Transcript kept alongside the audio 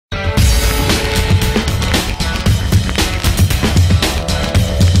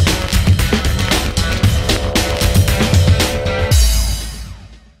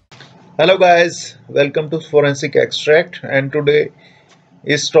Hello guys, welcome to Forensic Extract, and today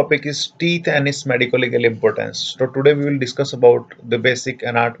its topic is teeth and its medical legal importance. So today we will discuss about the basic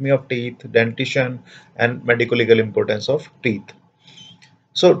anatomy of teeth, dentition and medical legal importance of teeth.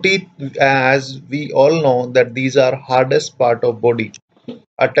 So teeth, as we all know that these are hardest part of body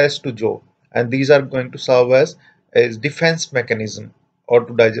attached to jaw, and these are going to serve as a defense mechanism or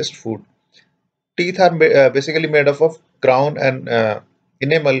to digest food. Teeth are basically made up of crown and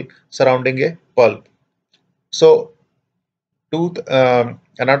enamel surrounding a pulp. So tooth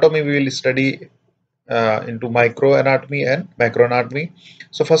anatomy we will study into microanatomy and macroanatomy.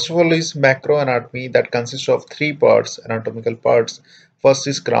 So first of all is macroanatomy, that consists of three parts, anatomical parts. First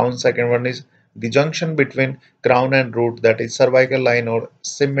is crown, second one is the junction between crown and root, that is cervical line or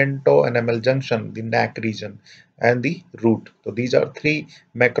cemento-enamel junction, the neck region, and the root. So these are three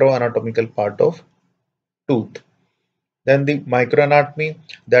macroanatomical part of tooth. Then the microanatomy,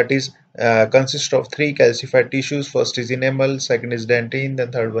 that is consists of three calcified tissues. First is enamel, second is dentine,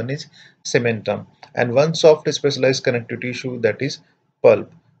 then third one is cementum, and one soft specialized connective tissue, that is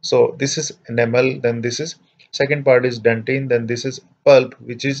pulp. So this is enamel, then this is second part is dentine, then this is pulp,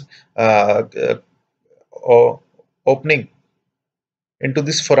 which is uh, uh, opening into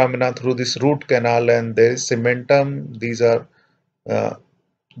this foramina through this root canal, and there is cementum. These are uh,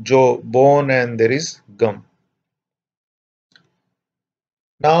 jaw bone, and there is gum.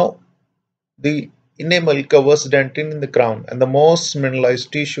 Now the enamel covers dentin in the crown and the most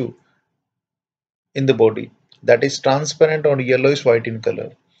mineralized tissue in the body, that is transparent or yellowish white in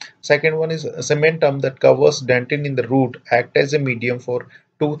color. Second one is cementum, that covers dentin in the root, act as a medium for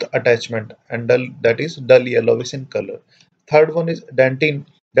tooth attachment and dull, that is dull yellowish in color. Third one is dentin,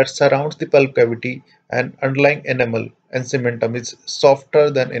 that surrounds the pulp cavity, and underlying enamel and cementum is softer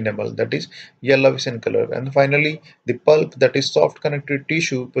than enamel, that is yellowish in color. And finally, the pulp, that is soft connective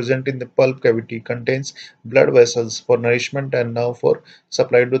tissue present in the pulp cavity, contains blood vessels for nourishment and nerve for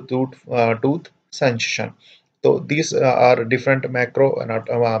supply to tooth sensation. So these are different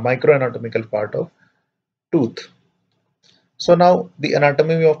microanatomical part of tooth. So now the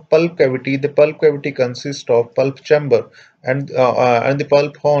anatomy of pulp cavity. The pulp cavity consists of pulp chamber and the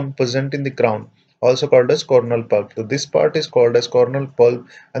pulp horn present in the crown, also called as coronal pulp. So this part is called as coronal pulp,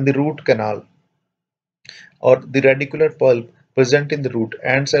 and the root canal or the radicular pulp present in the root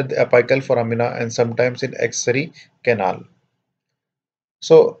ends at the apical foramina and sometimes in accessory canal.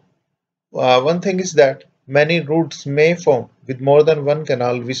 So one thing is that many roots may form with more than one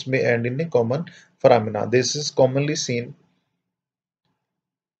canal which may end in a common foramina. This is commonly seen.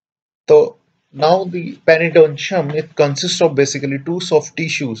 So now the periodontium, it consists of basically two soft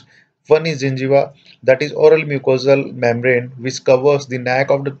tissues. One is gingiva, that is oral mucosal membrane which covers the neck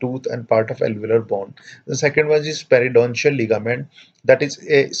of the tooth and part of alveolar bone. The second one is periodontial ligament, that is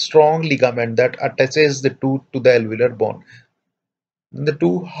a strong ligament that attaches the tooth to the alveolar bone. The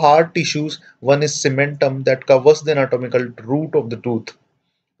two hard tissues, one is cementum that covers the anatomical root of the tooth.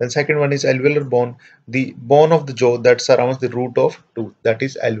 Then second one is alveolar bone, the bone of the jaw that surrounds the root of tooth, that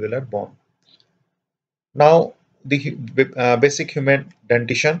is alveolar bone. Now the basic human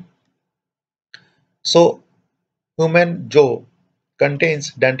dentition. So human jaw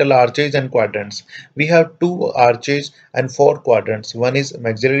contains dental arches and quadrants. We have two arches and four quadrants. One is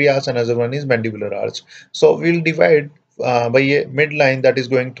maxillary arch, another one is mandibular arch. So we'll divide by a midline that is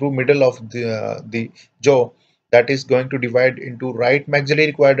going through middle of the jaw, that is going to divide into right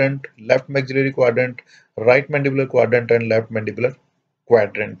maxillary quadrant, left maxillary quadrant, right mandibular quadrant, and left mandibular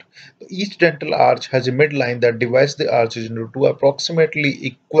quadrant. Each dental arch has a midline that divides the arches into two approximately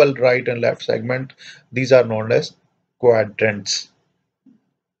equal right and left segment. These are known as quadrants.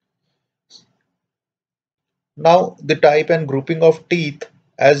 Now the type and grouping of teeth.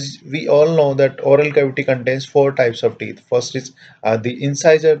 As we all know that oral cavity contains four types of teeth. First is the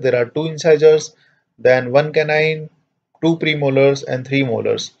incisor. There are two incisors, then one canine, two premolars, and three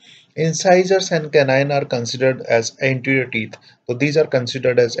molars. Incisors and canine are considered as anterior teeth. So these are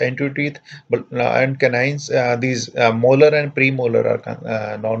considered as anterior teeth, but and canines, these molar and premolar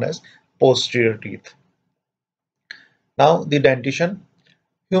are known as posterior teeth. Now the dentition.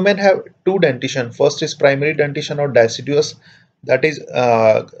 Human have two dentition. First is primary dentition or deciduous. That is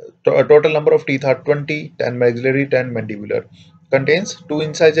a total number of teeth are 20, 10 maxillary, 10 mandibular. Contains two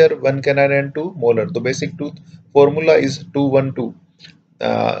incisor, one canine, and two molar. The basic tooth formula is 212.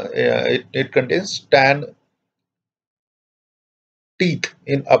 It contains 10 teeth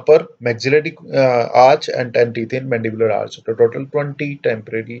in upper maxillary arch and 10 teeth in mandibular arch. So total 20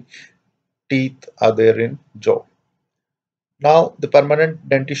 temporary teeth are there in jaw. Now the permanent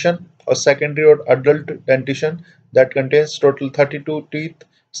dentition or secondary or adult dentition, that contains total 32 teeth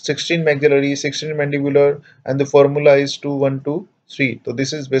 16 maxillary, 16 mandibular, and the formula is 2, 1, 2, 3. So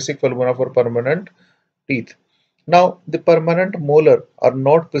this is basic formula for permanent teeth. Now, the permanent molar are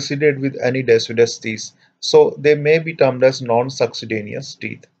not preceded with any deciduous teeth, so they may be termed as non-succedaneous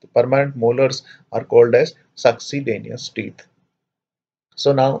teeth. The permanent molars are called as succedaneous teeth.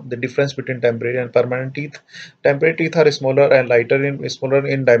 So now the difference between temporary and permanent teeth. Temporary teeth are smaller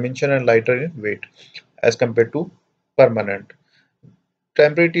in dimension and lighter in weight as compared to permanent.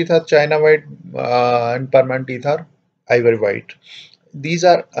 Temporary teeth are china white and permanent teeth are ivory white. These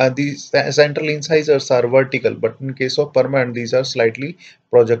central incisors are vertical, but in case of permanent, these are slightly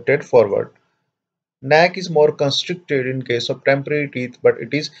projected forward. Neck is more constricted in case of temporary teeth, but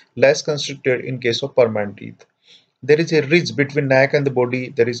it is less constricted in case of permanent teeth. There is a ridge between neck and the body.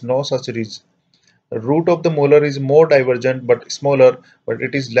 There is no such ridge. The root of the molar is more divergent but smaller, but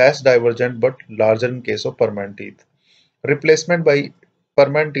it is less divergent but larger in case of permanent teeth. Replacement by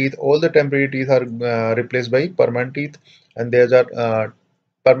permanent teeth. All the temporary teeth are replaced by permanent teeth, and these are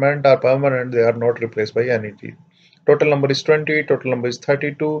permanent. They are not replaced by any teeth. Total number is 20. Total number is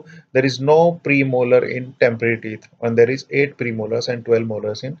 32. There is no premolar in temporary teeth, and there is 8 premolars and 12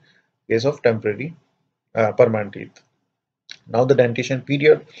 molars in case of temporary permanent teeth. Now the dentition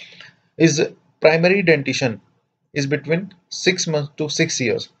period is primary dentition is between 6 months to 6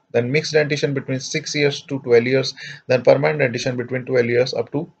 years, then mixed dentition between 6 years to 12 years, then permanent dentition between 12 years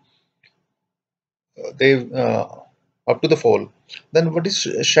they uh, up to the fall. Then what is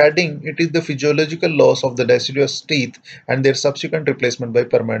shedding? It is the physiological loss of the deciduous teeth and their subsequent replacement by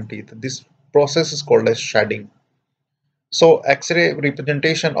permanent teeth. This process is called as shedding. So X-ray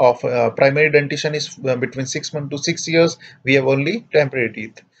representation of primary dentition is between 6 months to 6 years. We have only temporary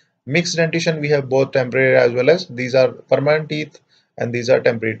teeth. Mixed dentition, we have both temporary as well as these are permanent teeth and these are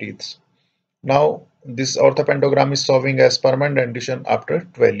temporary teeth. Now this orthopantogram is showing as permanent dentition after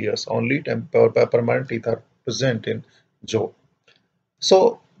 12 years. Only permanent teeth are present in jaw.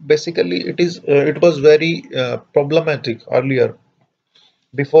 So basically it was very problematic earlier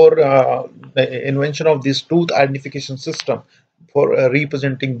before the invention of this tooth identification system for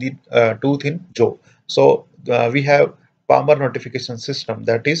representing the tooth in jaw. So we have Palmer notification system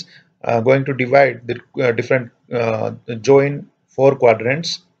that is going to divide the different jaw in 4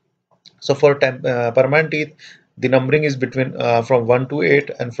 quadrants. So for permanent teeth, the numbering is between from 1 to 8,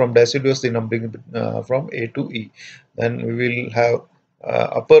 and from deciduous the numbering from A to E. Then we will have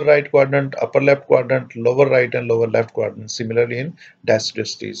upper right quadrant, upper left quadrant, lower right and lower left quadrant. Similarly in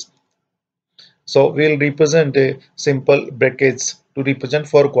deciduous teeth. So we'll represent a simple brackets to represent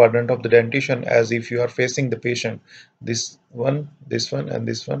 4 quadrant of the dentition as if you are facing the patient. This one, and this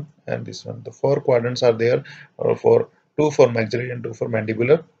one, and this one. The 4 quadrants are there for 2 for maxillary and 2 for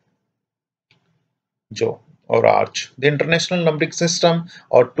mandibular jaw or arch. The international numbering system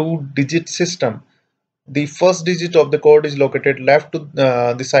or two-digit system. The first digit of the code is located left to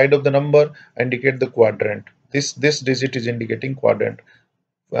the side of the number, indicate the quadrant. This digit is indicating quadrant.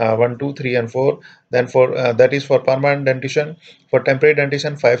 1, 2, 3, and 4. Then for that is for permanent dentition. For temporary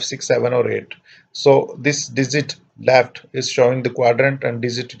dentition, 5, 6, 7, or 8. So this digit left is showing the quadrant, and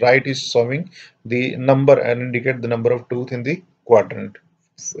digit right is showing the number and indicate the number of tooth in the quadrant.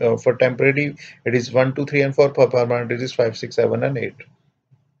 For temporary, it is 1, 2, 3, and 4. For permanent, it is 5, 6, 7, and 8.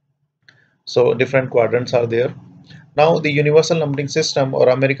 So different quadrants are there. Now the universal numbering system or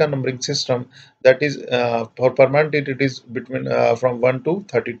American numbering system, that is for permanent it is between from 1 to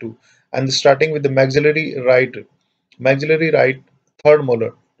 32, and starting with the maxillary right third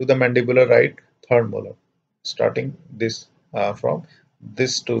molar to the mandibular right third molar, starting this from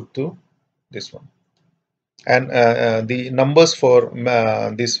this tooth to this one, and the numbers for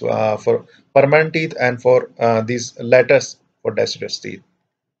this for permanent teeth and for these letters for deciduous teeth.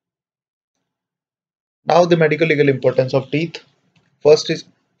 Now the medical legal importance of teeth. First is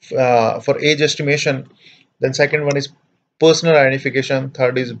for age estimation, then second one is personal identification,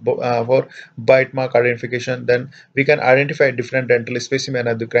 third is for bite mark identification. Then we can identify different dental specimen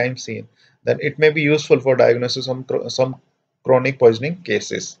at the crime scene. Then it may be useful for diagnosis of some chronic poisoning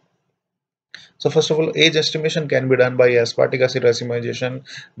cases. So first of all, age estimation can be done by aspartic acid racemization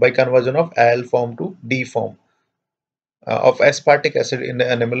by conversion of Al form to D form of aspartic acid in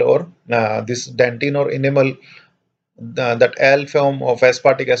the enamel, or this dentin or enamel. That Al form of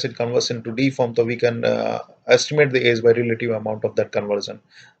aspartic acid converts into D form, so we can estimate the age by relative amount of that conversion,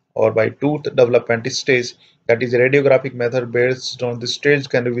 or by tooth development stage, that is a radiographic method based on the stage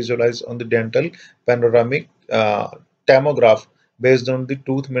can be visualized on the dental panoramic tomograph based on the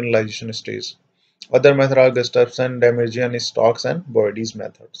tooth mineralization stage. Other methods are Gustafson, Demirdjian, Stokes, and Boyd's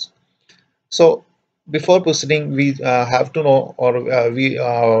methods. So before proceeding, we have to know, or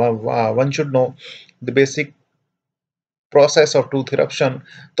one should know the basic process of tooth eruption.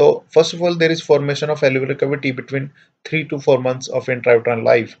 So, first of all, there is formation of alveolar cavity between 3 to 4 months of intrauterine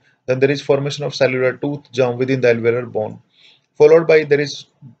life. Then there is formation of cellular tooth germ within the alveolar bone. Followed by there is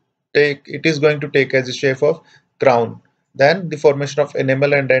take it is going to take as a shape of crown. Then the formation of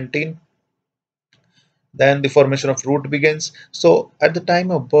enamel and dentine. Then the formation of root begins. So, at the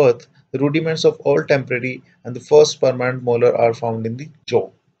time of birth, the rudiments of all temporary and the first permanent molar are found in the jaw.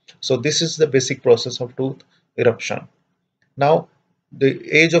 So, this is the basic process of tooth eruption. Now, the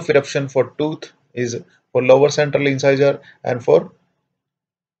age of eruption for tooth is for lower central incisor, and for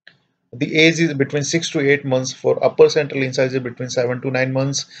the age is between 6 to 8 months. For upper central incisor between 7 to 9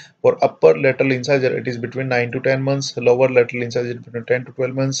 months. For upper lateral incisor it is between 9 to 10 months. Lower lateral incisor between 10 to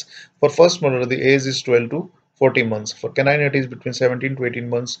 12 months. For first molar the age is 12 to 14 months. For canine it is between 17 to 18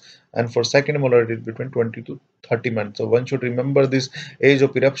 months, and for second molar it is between 20 to 30 months. So one should remember this age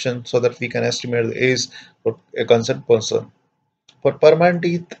of eruption so that we can estimate the age for a concerned person. For permanent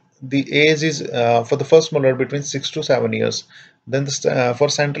teeth, the age is for the first molar between 6 to 7 years. Then for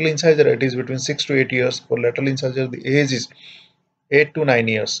central incisor, it is between 6 to 8 years. For lateral incisor, the age is 8 to 9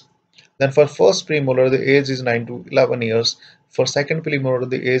 years. Then for first premolar, the age is 9 to 11 years. For second premolar,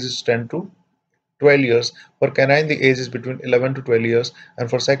 the age is 10 to 12 years. For canine, the age is between 11 to 12 years. And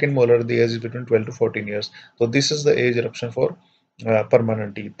for second molar, the age is between 12 to 14 years. So this is the age eruption for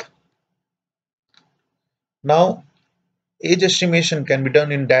permanent teeth. Now, age estimation can be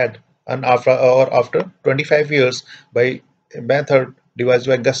done in DAD and after 25 years by a method devised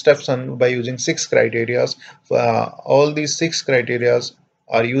by Gustafson by using 6 criteria. All these 6 criteria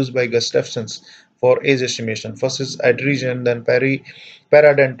are used by Gustafsons for age estimation. First is adhesion, then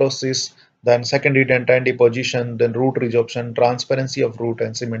paradontosis, then secondary dentine deposition, then root resorption, transparency of root,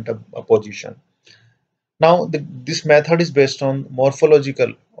 and cement apposition. Now, this method is based on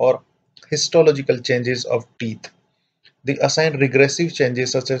morphological or histological changes of teeth. They assign regressive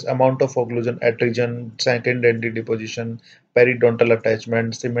changes such as amount of occlusion, adhesion, second dental deposition, periodontal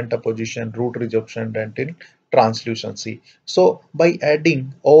attachment, cement apposition, root resorption, dental translucency. So by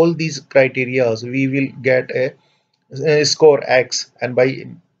adding all these criteria, we will get a score X, and by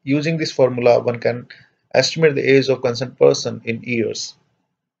using this formula, one can estimate the age of concerned person in years.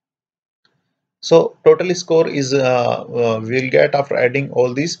 So total score is we'll get after adding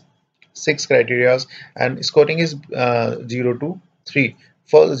all these 6 criteria, and scoring is 0 to 3.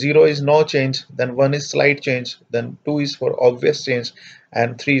 For 0 is no change, then 1 is slight change, then 2 is for obvious change,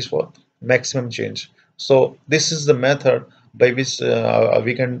 and 3 is for maximum change. So this is the method by which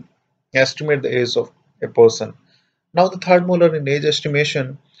we can estimate the age of a person. Now the third molar in age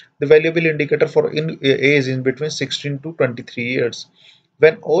estimation, the valuable indicator for age in between 16 to 23 years.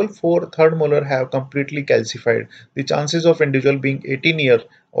 When all four third molar have completely calcified, the chances of individual being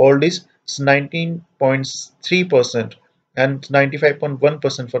 18-year-old is 19.3% and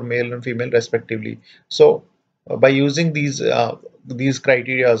 95.1% for male and female respectively. So by using these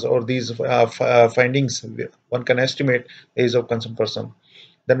criteria or these findings, one can estimate age of concerned person.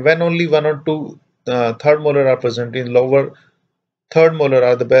 Then when only one or two third molar are present in lower third molar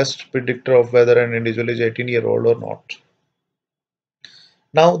are the best predictor of whether an individual is 18-year-old or not.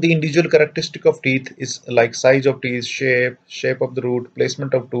 Now, the individual characteristic of teeth is like size of teeth, shape of the root,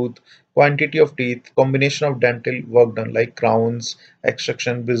 placement of tooth, quantity of teeth, combination of dental work done like crowns,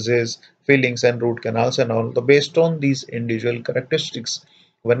 extraction, bridges, fillings, and root canals and all. So based on these individual characteristics,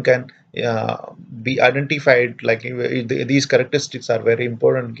 one can be identified. Like these characteristics are very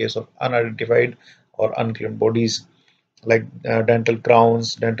important in case of unidentified or unclaimed bodies, like dental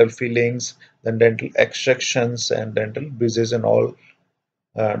crowns, dental fillings, then dental extractions, and dental bridges and all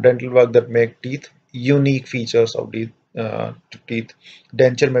dental work that make teeth unique features of the teeth.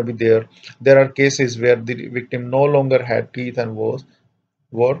 Denture may be there. There are cases where the victim no longer had teeth and wore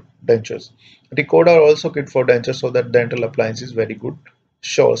dentures. Record are also kit for dentures so that dental appliance is very good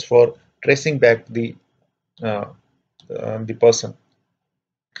source for tracing back uh, the person.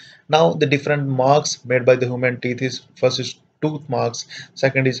 Now the different marks made by the human teeth is first is tooth marks,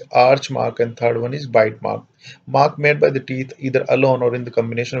 second is arch mark, and third one is bite mark. Mark made by the teeth either alone or in the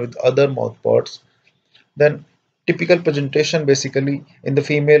combination with other mouth parts. Then typical presentation basically in the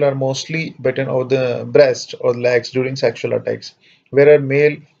female are mostly bitten over the breast or legs during sexual attacks, whereas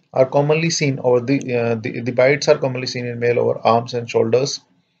male are commonly seen over the bites are commonly seen in male over arms and shoulders.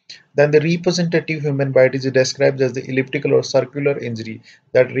 Then the representative human bite is described as the elliptical or circular injury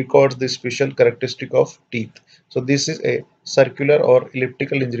that records the special characteristic of teeth. So this is a circular or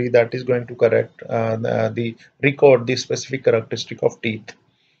elliptical injury that is going to correct the record the specific characteristic of teeth.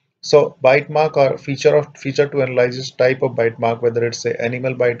 So bite mark are feature to analyze this type of bite mark, whether it's a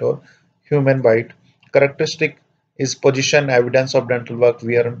animal bite or human bite. Characteristic is position, evidence of dental work,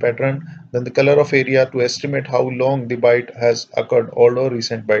 wear and pattern. Then the color of area to estimate how long the bite has occurred, old or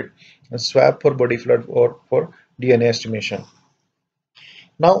recent bite. And swab for body fluid or for DNA estimation.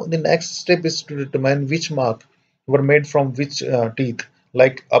 Now the next step is to determine which mark were made from which teeth.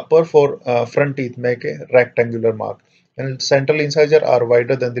 Like upper for front teeth make a rectangular mark, and central incisor are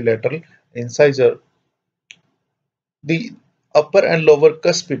wider than the lateral incisor. The upper and lower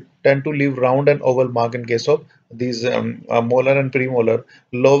cusp tend to leave round and oval mark in case of these molar and premolar.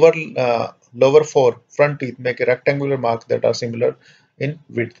 Lower four front teeth make a rectangular mark that are similar in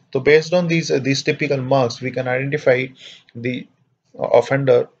width. So based on these typical marks, we can identify the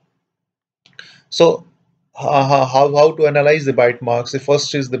offender. So how to analyze the bite marks? The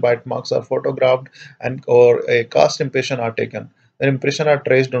first is the bite marks are photographed and or a cast impression are taken. The impression are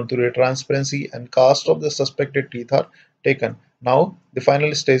traced onto the transparency and cast of the suspected teeth are taken. Now the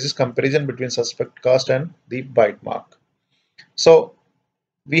final stage is comparison between suspect cast and the bite mark. So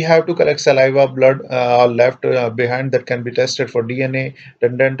we have to collect saliva, blood are left behind that can be tested for DNA. The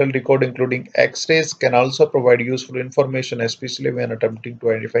dental record, including X-rays, can also provide useful information, especially when attempting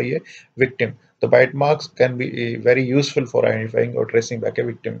to identify a victim. The bite marks can be very useful for identifying or tracing back a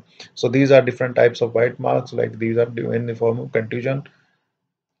victim. So these are different types of bite marks, like these are in the form of contusion.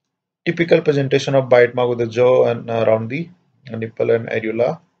 Typical presentation of bite mark with the jaw and around the nipple and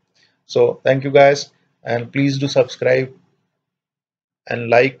areola. So thank you guys, and please do subscribe and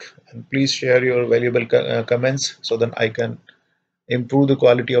like, and please share your valuable comments so that I can improve the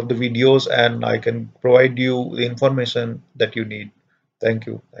quality of the videos and I can provide you the information that you need. Thank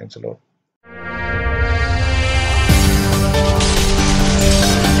you. Thanks a lot.